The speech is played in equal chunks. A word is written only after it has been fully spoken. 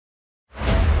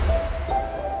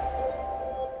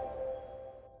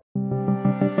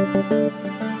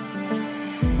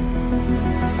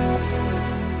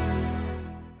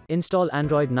Install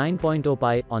Android 9.0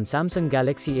 Pie on Samsung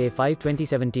Galaxy A5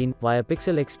 2017 via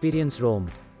Pixel Experience ROM.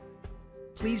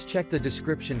 Please check the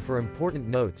description for important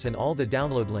notes and all the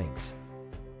download links.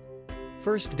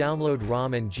 First, download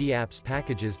ROM and GApps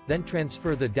packages, then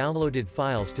transfer the downloaded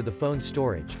files to the phone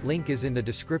storage. Link is in the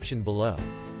description below.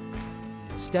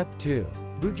 Step 2.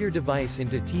 Boot your device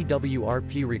into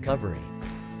TWRP recovery.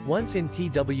 Once in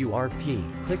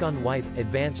TWRP, click on Wipe,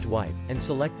 Advanced Wipe, and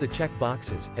select the check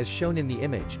boxes, as shown in the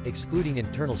image, excluding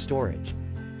internal storage.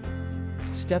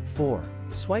 Step 4.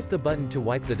 Swipe the button to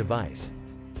wipe the device.